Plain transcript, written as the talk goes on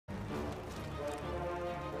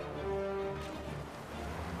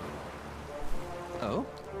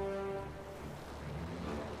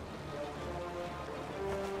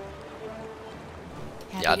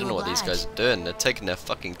Yeah, I don't know what these guys are doing. They're taking their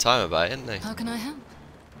fucking time about it, aren't they? How can I help?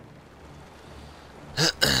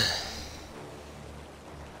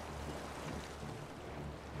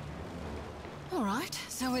 All right,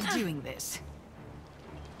 so we're doing this.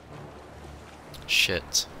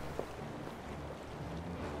 Shit.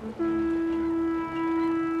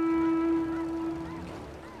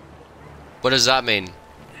 What does that mean?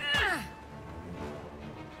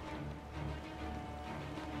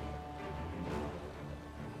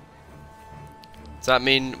 Does that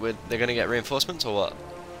mean they're gonna get reinforcements or what?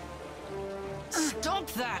 Stop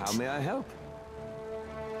that! How may I help?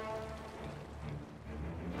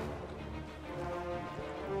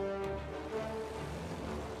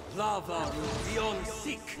 Lava beyond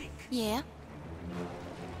sick. Yeah.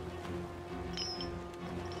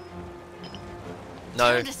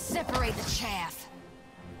 No. Time to separate the chaff.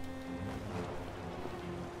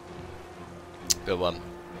 Good one.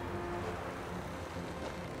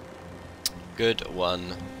 Good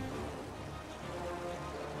one.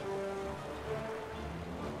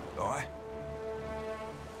 Aye.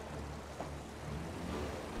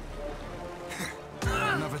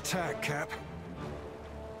 Another attack, Cap.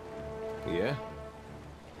 Yeah?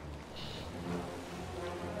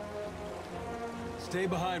 Stay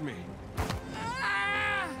behind me.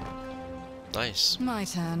 Nice. My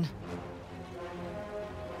turn.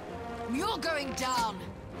 You're going down.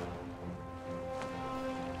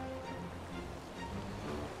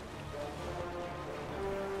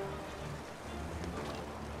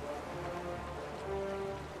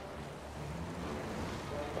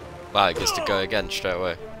 Wow, it gets to go again straight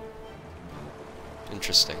away.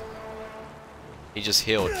 Interesting. He just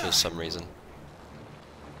healed for some reason.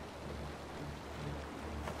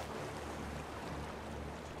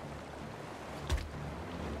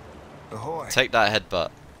 Ahoy. Take that headbutt.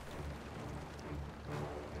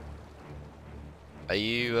 Are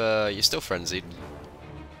you, you're still frenzied?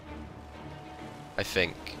 I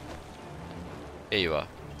think. Here you are.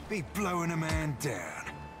 Be blowing a man down.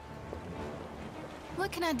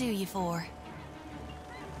 What can I do you for?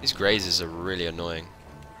 These grazes are really annoying.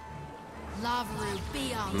 Lavaru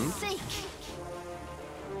beyond seek.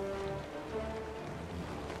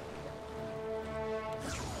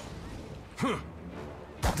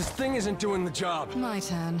 This thing isn't doing the job. My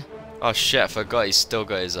turn. Oh shit, I forgot he's still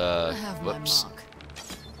got his, I have whoops. my mark.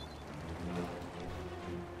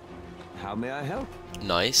 How may I help?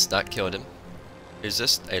 Nice, that killed him. Who's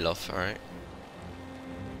this? Alof, alright.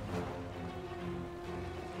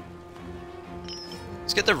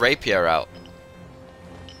 Let's get the rapier out.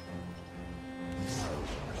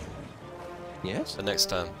 Yes? For next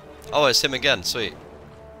time. Oh, it's him again, sweet.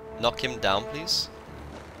 Knock him down, please.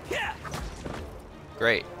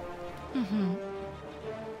 Great. Mm-hmm.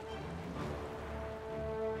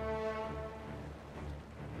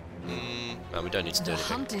 Man, we don't need to do The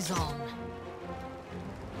anything. hunt is on.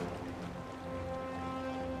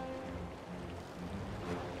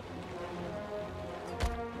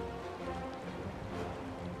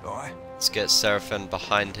 Aye. Let's get Seraphim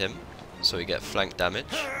behind him, so we get flank damage.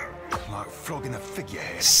 Like flogging a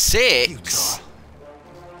figurehead. 6?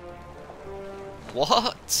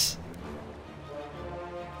 What?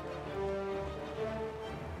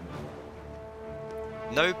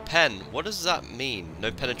 No pen. What does that mean?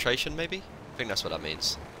 No penetration, maybe? I think that's what that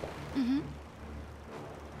means. Mm-hmm.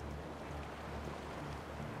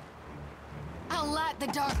 I'll light the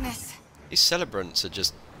darkness. These celebrants are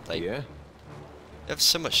just, like, Yeah? they have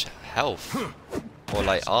so much health. Or,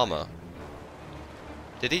 like, armor.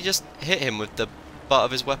 Did he just hit him with the butt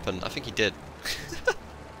of his weapon? I think he did.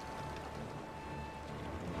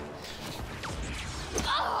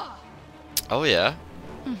 Oh, yeah?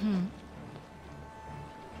 Mm-hmm.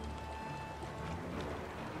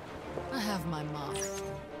 I have my mark.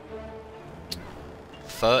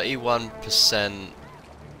 31%.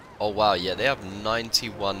 Oh, wow, yeah, they have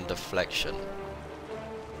 91 deflection.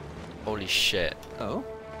 Holy shit. Oh?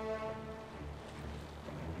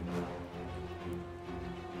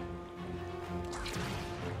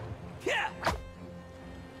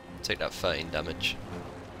 Take that 13 damage.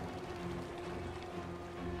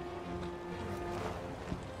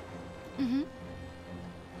 Mm-hmm.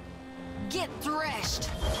 Get threshed.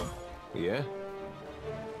 Yeah?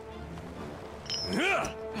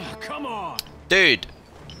 Come on. Dude,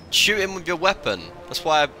 shoot him with your weapon. That's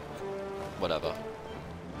why I... Whatever.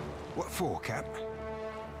 What for, Cap?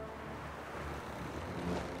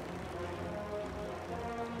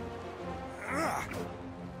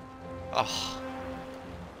 Oh,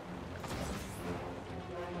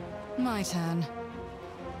 My turn.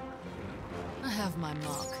 I have my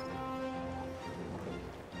mark.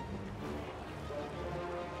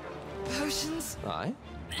 Congratulations. Aye?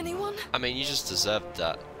 Anyone? I mean, you just deserved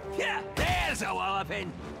that. Yeah, there's a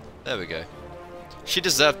walloping. There we go. She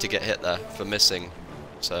deserved to get hit there for missing,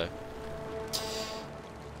 so.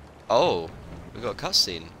 Oh, we got a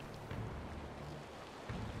cutscene.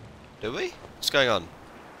 Do we? What's going on?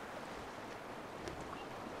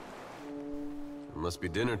 It must be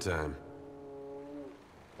dinner time.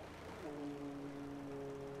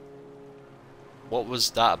 What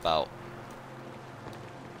was that about?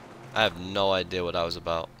 I have no idea what that was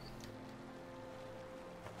about.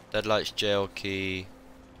 Deadlights, jail key.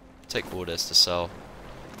 Take orders to sell.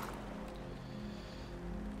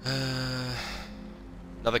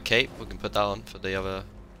 Another cape. We can put that on for the other.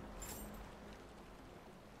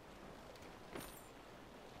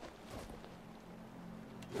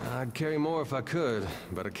 I'd carry more if I could,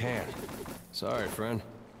 but I can't. Sorry, friend.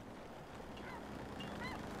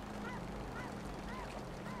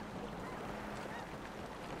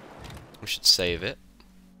 We should save it.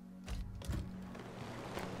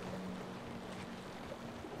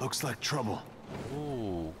 Looks like trouble.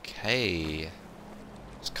 Okay.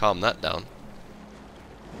 Let's calm that down.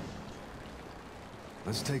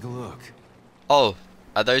 Let's take a look. Oh,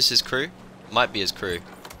 are those his crew? Might be his crew.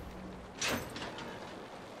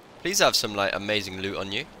 Please have some like amazing loot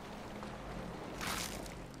on you.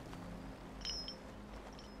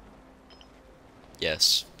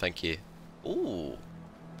 Yes, thank you. Ooh,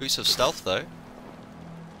 boost of stealth though.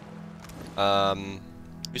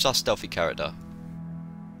 Who's our stealthy character?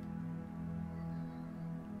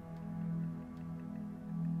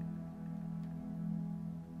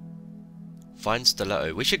 Fine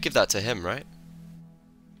stiletto. We should give that to him, right?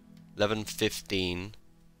 11, 15.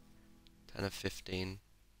 10 of 15.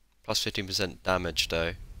 Plus 15% damage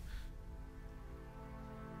though.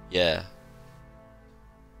 Yeah.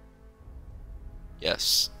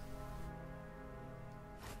 Yes.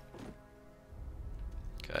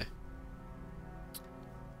 Okay.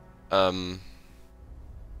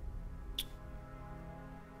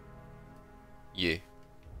 You.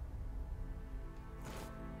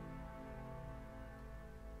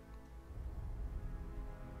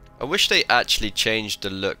 I wish they actually changed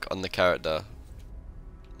the look on the character.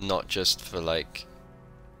 Not just for like...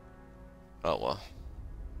 Oh well.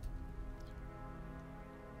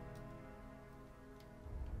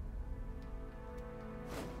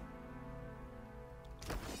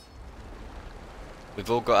 We've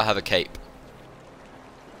all got to have a cape.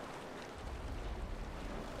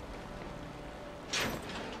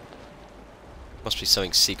 Must be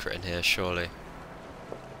something secret in here, surely.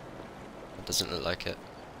 It doesn't look like it.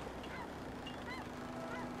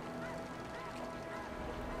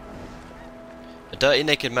 A dirty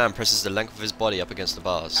naked man presses the length of his body up against the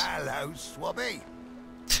bars. Hello, Swabby.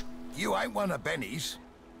 You ain't one of Benny's.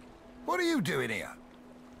 What are you doing here?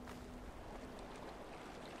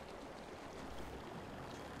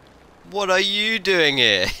 What are you doing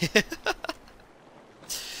here?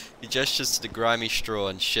 He gestures to the grimy straw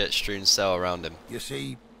and shit-strewn cell around him. You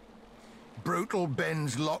see, brutal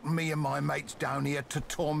Ben's locked me and my mates down here to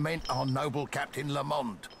torment our noble Captain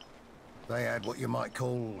Lamond. They had what you might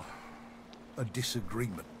call a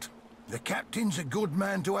disagreement. The captain's a good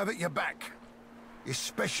man to have at your back,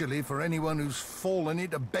 especially for anyone who's fallen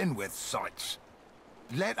into Benwith's sights.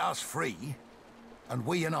 Let us free, and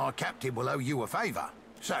we and our captain will owe you a favour.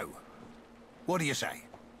 So, what do you say?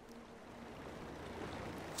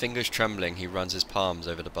 Fingers trembling, he runs his palms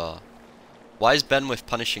over the bar. Why is Benwith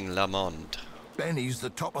punishing Lamond? Benny's the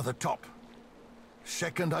top of the top.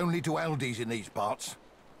 Second only to Aldi's in these parts.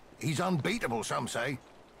 He's unbeatable, some say.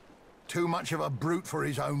 Too much of a brute for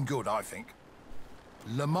his own good, I think.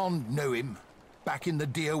 Lamond knew him back in the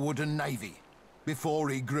Deerwood and Navy, before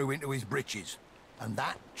he grew into his breeches, and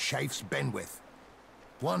that chafes Benwith.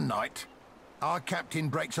 One night, our captain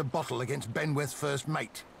breaks a bottle against Benwith's first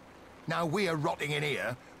mate. Now we're rotting in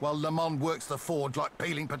here, while Lamond works the forge like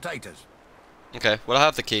peeling potatoes. Okay, well I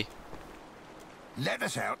have the key. Let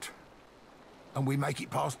us out, and we make it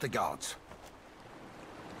past the guards.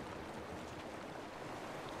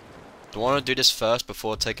 Do I want to do this first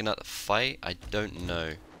before taking out the fight? I don't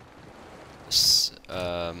know. Let's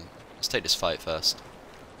take this fight first.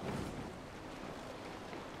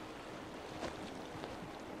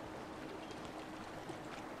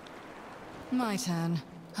 My turn.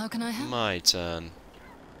 How can I help? My turn.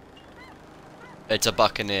 It's a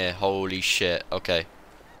buccaneer. Holy shit. Okay.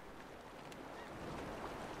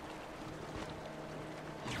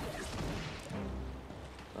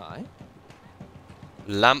 Aye?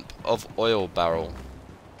 Lamp of oil barrel.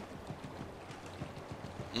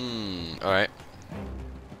 Alright.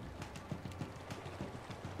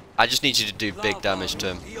 I just need you to do big damage to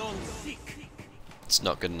him. Beyond sick. It's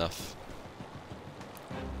not good enough.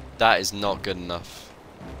 That is not good enough.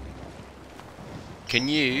 Can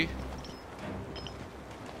you?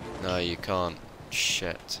 No, you can't.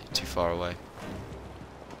 Shit, you're too far away.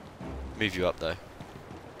 Move you up though.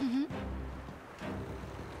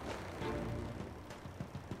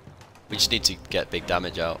 We just need to get big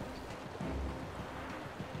damage out.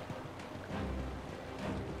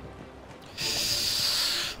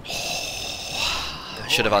 I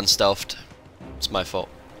should have unstealthed. It's my fault.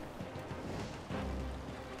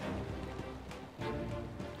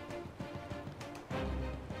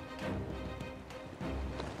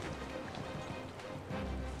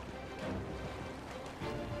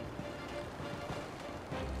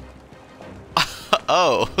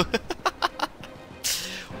 Oh.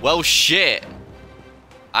 Well, shit.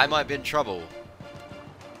 I might be in trouble.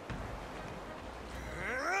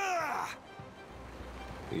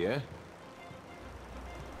 Yeah?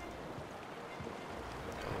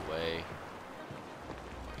 Go away.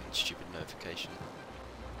 Fucking stupid notification.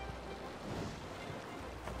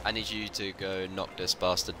 I need you to go knock this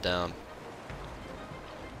bastard down.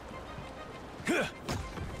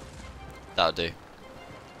 That'll do.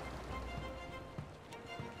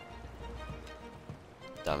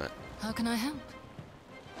 Damn it. How can I help?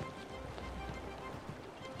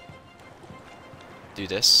 Do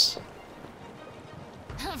this.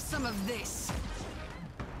 Have some of this.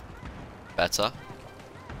 Better.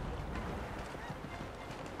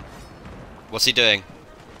 What's he doing?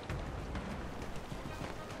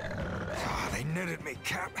 Ah, they netted me,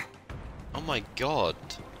 Cap. Oh my god.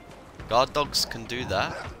 Guard dogs can do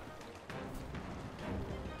that?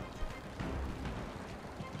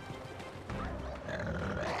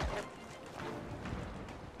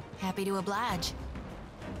 Happy to oblige.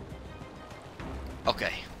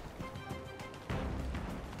 Okay.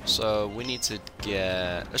 So we need to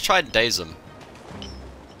get... Let's try and daze him.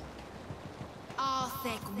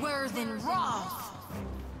 Arthek Worthen Roth.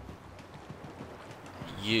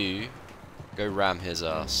 You go ram his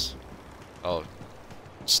ass. Oh,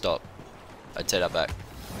 stop. I take that back.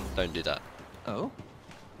 Don't do that. Oh?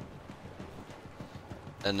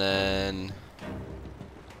 And then...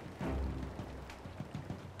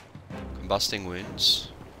 Combusting wounds.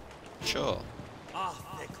 Sure.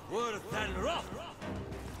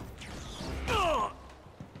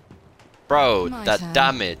 Bro, My that turn.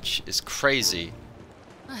 damage is crazy.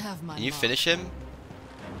 I have my Can you mark. finish him?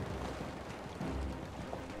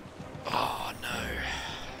 Oh no.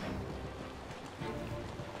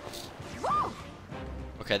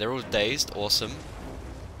 Okay, they're all dazed. Awesome.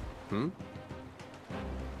 Hmm?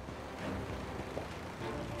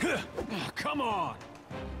 Come on!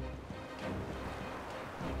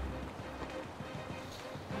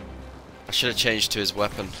 I should have changed to his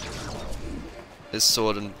weapon. His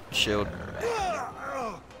sword and shield.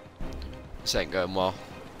 This ain't going well.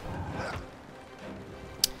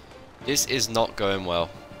 This is not going well.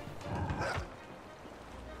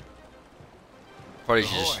 Probably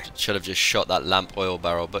should have just shot that lamp oil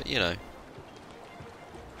barrel, but you know.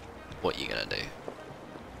 What you gonna do?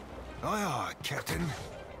 Aye, aye, Captain.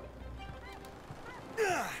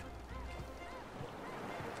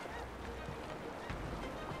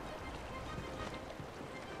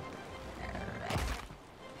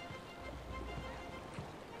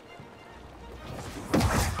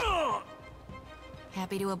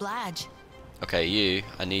 Happy to oblige. Okay, you.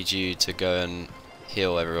 I need you to go and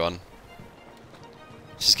heal everyone.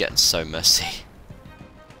 This is getting so messy.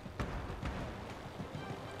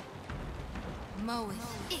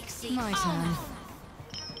 My turn.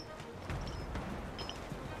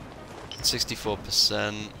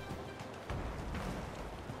 64%.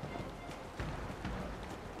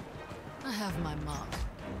 I have my mark.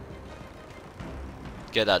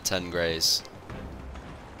 Get that 10 grays.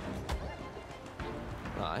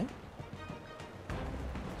 Aye?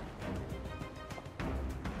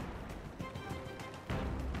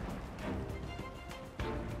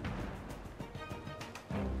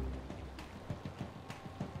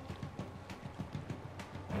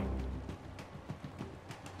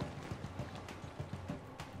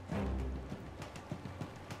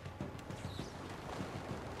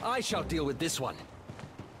 I shall deal with this one.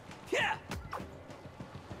 Yeah!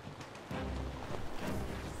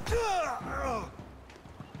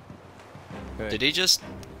 Hey. Did he just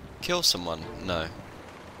kill someone? No.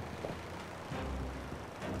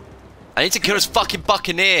 I need to kill this fucking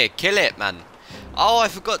buccaneer. Kill it, man. Oh, I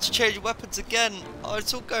forgot to change weapons again. Oh,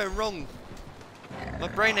 it's all going wrong. My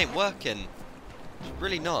brain ain't working. It's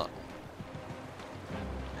really not.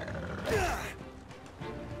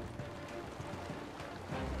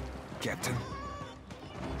 Captain.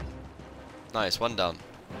 Nice, one down.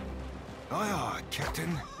 Aye, aye,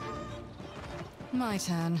 Captain. My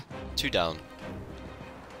turn. Two down.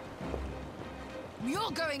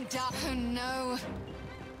 You're going down. Oh no.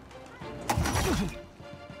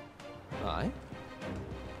 Aye?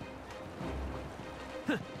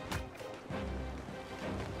 I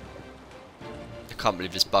can't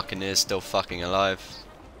believe this Buccaneer's still fucking alive.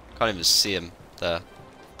 Can't even see him there.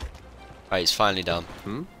 Right, he's finally down.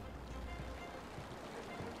 Hmm?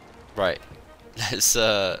 Right. Let's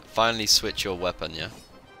finally switch your weapon, yeah?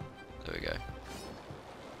 There we go.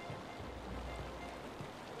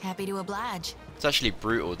 Happy to oblige. It's actually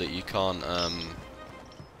brutal that you can't, I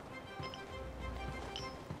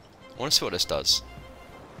wanna see what this does.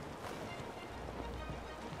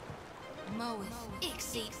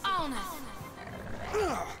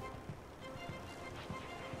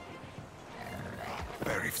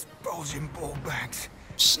 Very bulging ball bags.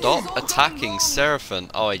 Stop attacking Seraphim.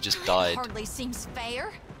 Oh, he just died. Hardly seems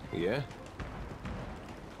fair. Yeah?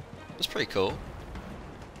 That's pretty cool.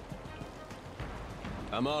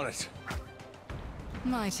 I'm on it.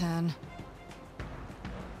 My turn.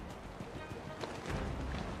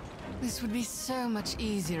 This would be so much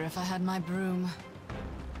easier if I had my broom.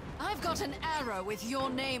 I've got an arrow with your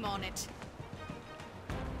name on it.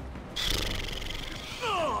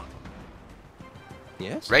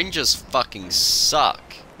 Yes? Rangers fucking suck.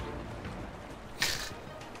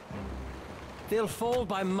 They'll fall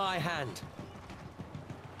by my hand.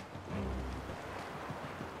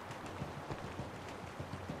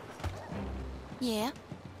 Yeah.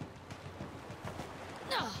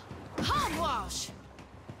 Hogwash!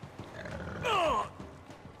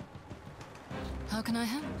 How can I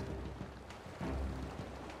help?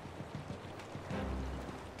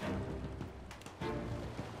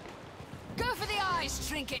 Go for the eyes,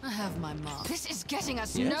 trinket! I have my mark. This is getting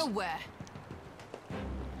us Yes? nowhere.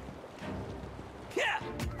 Yeah.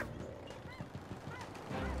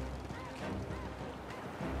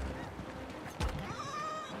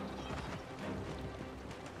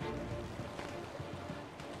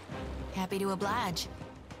 Happy to oblige.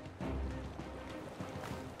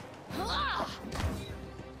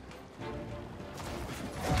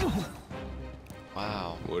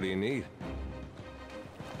 Wow. What do you need?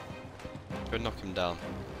 Go knock him down.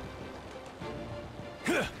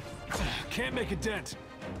 Can't make a dent.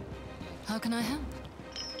 How can I help?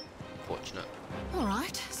 Fortunate. All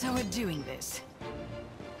right, so we're doing this.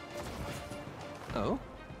 Oh?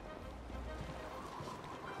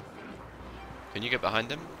 Can you get behind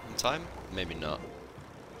him in time? Maybe not.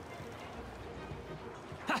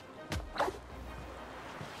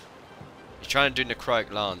 He's trying to do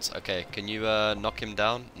necrotic lance. Okay, can you knock him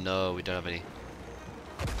down? No, we don't have any.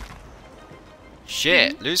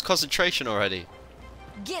 Shit! Lose concentration already.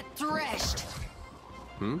 Get threshed.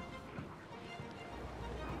 Hmm?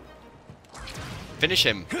 Finish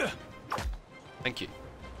him. Thank you.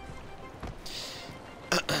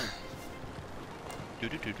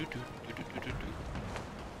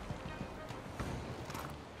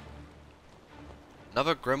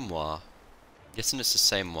 Another grimoire. Guessing it's the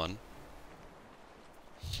same one.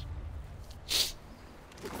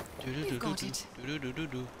 We've got it.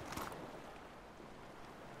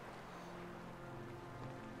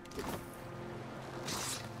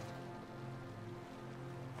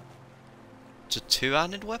 It's a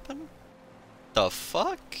two-handed weapon? The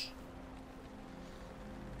fuck?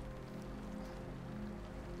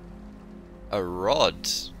 A rod.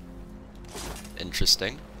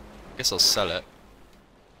 Interesting. Guess I'll sell it.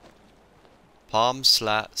 Palm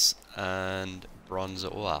slats and bronze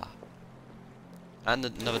ore. And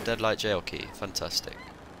another Deadlight jail key. Fantastic.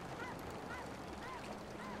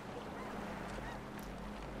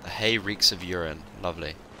 The hay reeks of urine.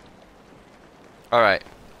 Lovely. Alright.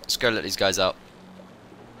 Let's go let these guys out.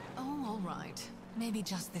 Oh, all right. Maybe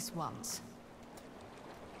just this once.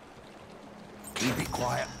 Keep it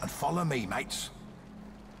quiet and follow me, mates.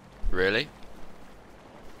 Really?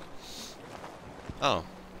 Oh.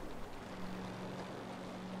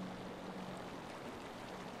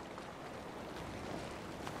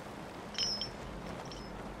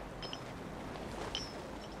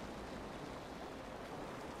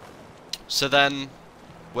 So then,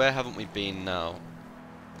 where haven't we been now?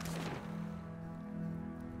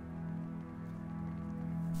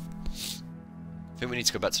 I think we need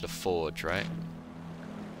to go back to the forge, right?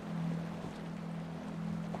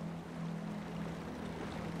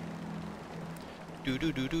 Do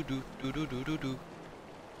do do do do do do do do do.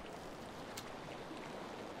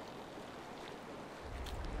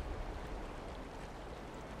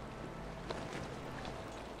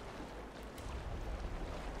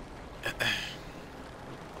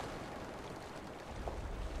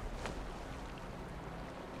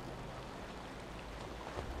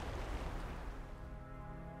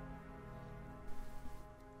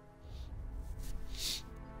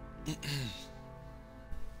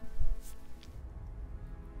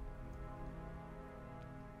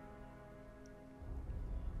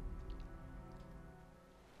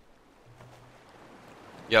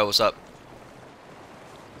 Yo, what's up?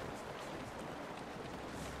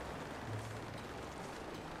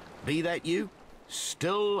 Be that you?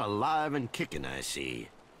 Still alive and kicking, I see.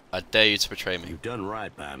 I dare you to betray me. You've done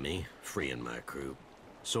right by me, freeing my crew.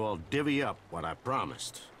 So I'll divvy up what I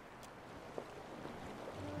promised.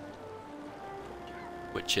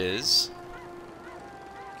 Which is...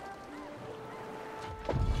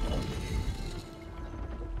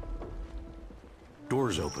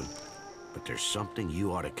 Door's open, but there's something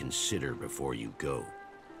you ought to consider before you go.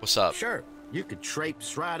 What's up? Sure, you could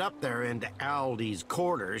traipse right up there into Aldi's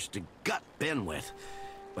quarters to gut Ben with,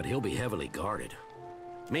 but he'll be heavily guarded.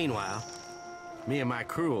 Meanwhile, me and my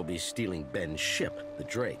crew will be stealing Ben's ship, the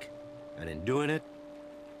Drake. And in doing it,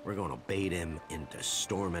 we're gonna bait him into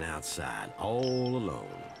storming outside, all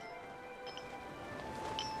alone.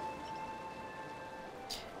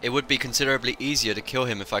 It would be considerably easier to kill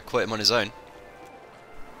him if I caught him on his own.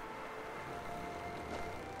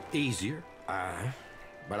 Easier, aye,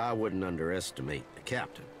 but I wouldn't underestimate the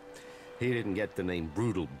captain. He didn't get the name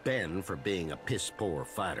Brutal Ben for being a piss-poor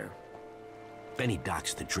fighter. Benny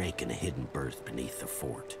docks the Drake in a hidden berth beneath the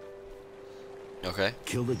fort. Okay.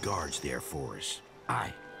 Kill the guards there for us.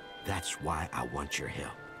 Aye, that's why I want your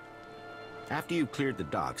help. After you've cleared the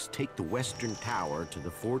docks, take the western tower to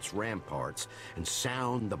the fort's ramparts and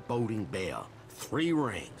sound the boating bell. 3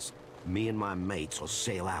 rings. Me and my mates will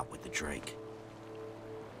sail out with the Drake.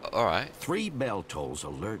 Alright. 3 bell tolls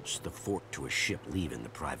alerts the fort to a ship leaving the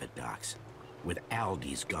private docks. With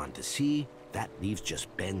Aldi's gone to sea, that leaves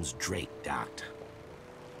just Ben's Drake docked.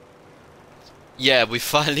 Yeah, we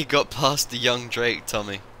finally got past the young Drake,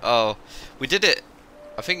 Tommy. Oh, we did it.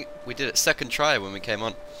 I think we did it second try when we came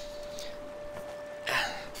on.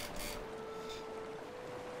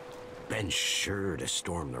 Ben's sure to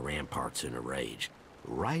storm the ramparts in a rage.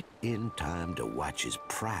 Right in time to watch his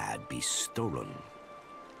pride be stolen.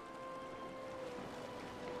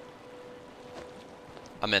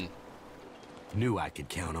 I'm in. Knew I could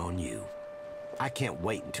count on you. I can't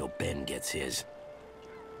wait until Ben gets his.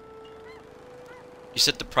 You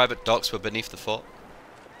said the private docks were beneath the fort?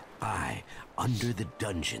 Aye, under the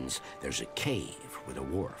dungeons, there's a cave with a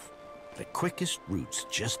wharf. The quickest route's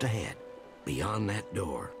just ahead, beyond that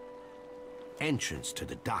door. Entrance to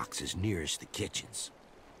the docks is nearest the kitchens.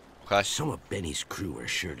 Okay. Some of Benny's crew are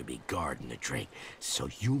sure to be guarding the Drake, so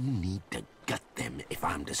you need to gut them if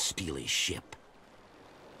I'm to steal his ship.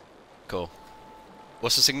 Cool.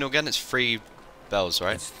 What's the signal again? It's 3 bells,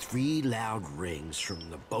 right? It's 3 loud rings from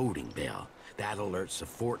the boating bell. That alerts the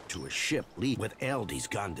fort to a ship with Aldi's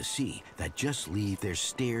gone to sea that just leave their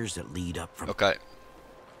stairs that lead up from... Okay.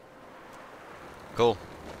 Cool.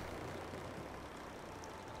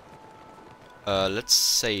 Let's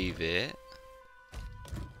save it.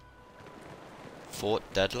 Fort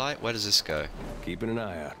Deadlight? Where does this go? Keeping an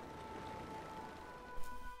eye out.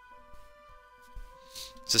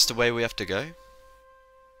 Is this the way we have to go? You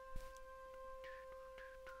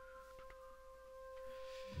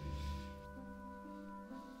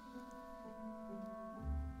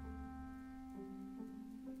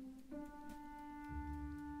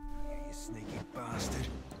sneaky bastard.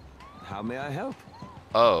 How may I help?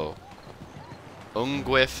 Oh.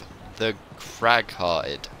 Ungwith the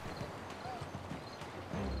Crag-Hearted.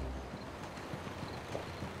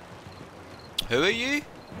 Who are you?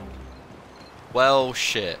 Well,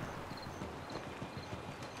 shit.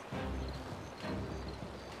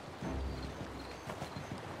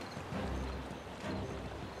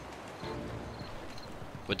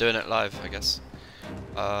 We're doing it live, I guess.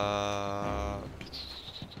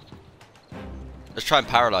 Let's try and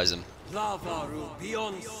paralyze him. Lavaru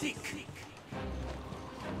beyond sick.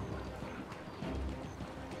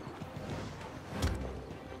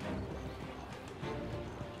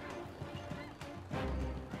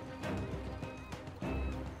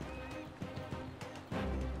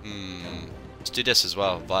 Let's do this as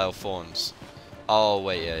well. Vile Thorns. Oh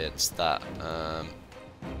wait, yeah, it's that. I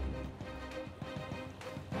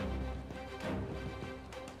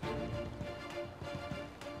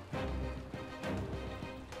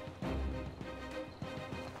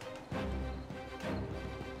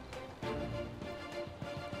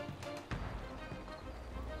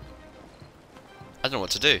don't know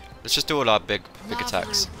what to do. Let's just do all our big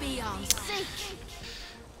attacks.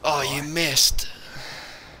 Oh, you missed.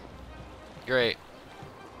 Great.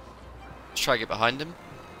 Let's try to get behind him.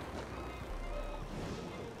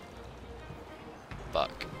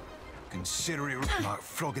 Fuck. Consider it like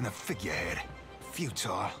flogging a figurehead.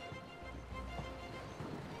 Futile.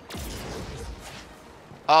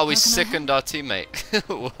 Oh, we How can I sickened our teammate.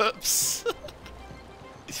 Whoops.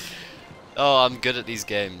 Oh, I'm good at these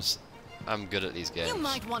games. I'm good at these games. You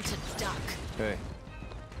might want to duck. Hey.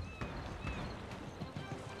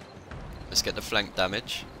 Let's get the flank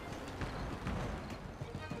damage.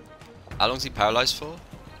 How long's he paralyzed for?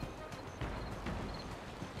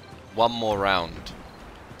 One more round.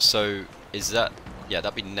 So, is that... Yeah,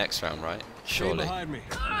 that'd be next round, right? Surely. Behind me.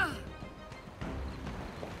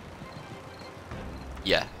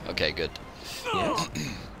 Yeah, okay, good. Yeah.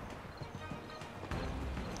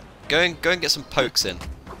 Go and get some pokes in.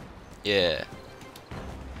 Yeah.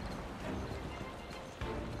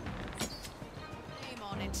 Name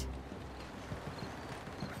on it.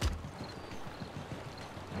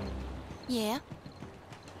 Yeah.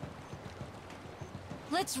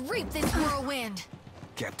 Let's reap this whirlwind.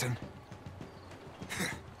 Captain.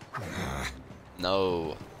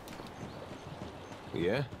 No.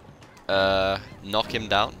 Yeah? Knock him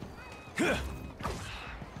down.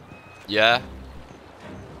 Yeah.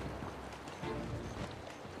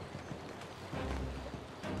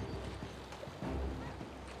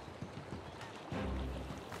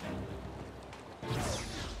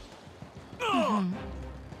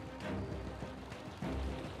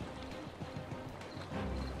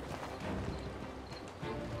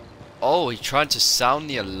 Oh, he tried to sound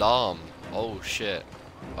the alarm. Oh shit.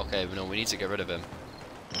 Okay, no, we need to get rid of him.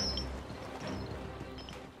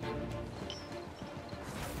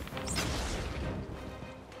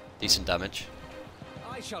 Decent damage.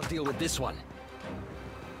 I shall deal with this one.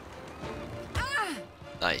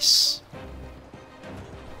 Nice.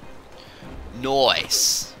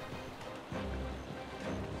 Nice.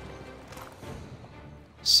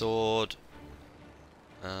 Sword.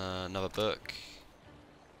 Another book.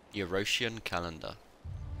 Eurasian calendar.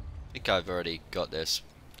 I think I've already got this.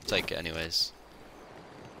 Take it anyways.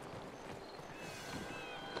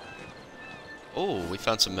 Oh, we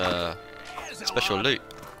found some special loot.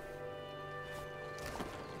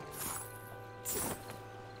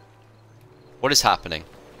 What is happening?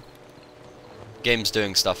 Game's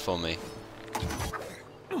doing stuff for me.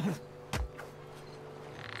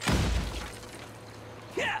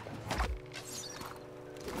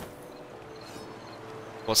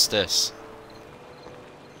 What's this?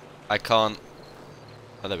 I can't...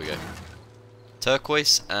 Oh, there we go.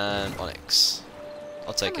 Turquoise and onyx.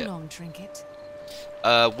 I'll take Come it. along, trinket.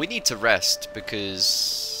 We need to rest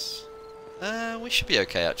because... we should be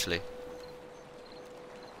okay, actually.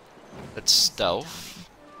 Let's stealth.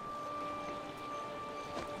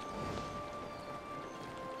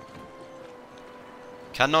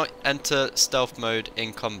 Cannot enter stealth mode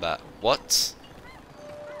in combat. What?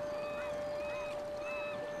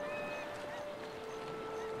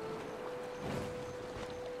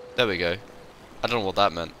 There we go. I don't know what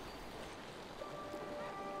that meant.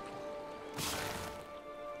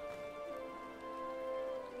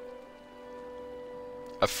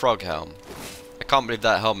 A frog helm. I can't believe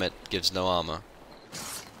that helmet gives no armor.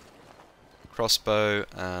 Crossbow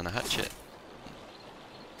and a hatchet.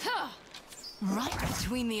 Right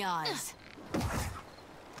between the eyes.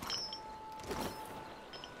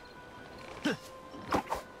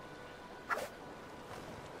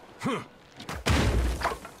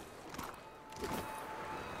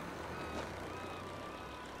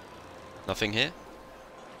 Nothing here?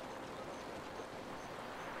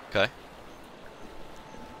 Okay.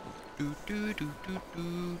 Do do do do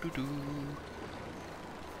do do do.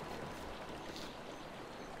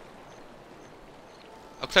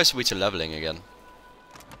 How close are we to leveling again?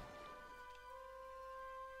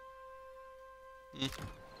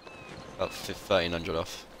 About 1300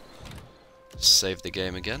 off. Save the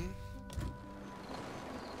game again.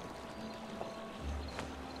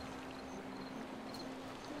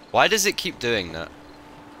 Why does it keep doing that?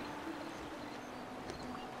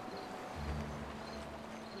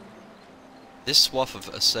 This swath of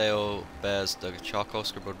a sail bears the charcoal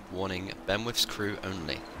scribbled warning, Benwith's crew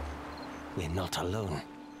only. We're not alone.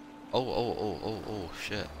 Oh,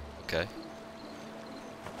 shit. Okay.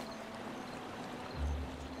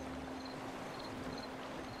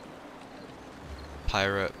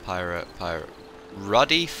 Pirate.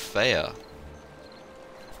 Ruddy Fair.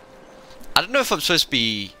 I don't know if I'm supposed to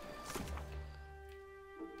be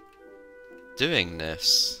doing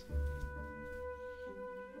this.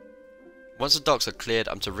 Once the docks are cleared,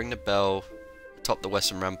 I'm to ring the bell atop the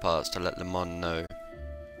western ramparts to let Le Monde know.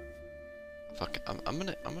 Fuck it, I'm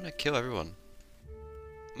gonna kill everyone.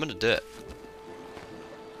 I'm gonna do it.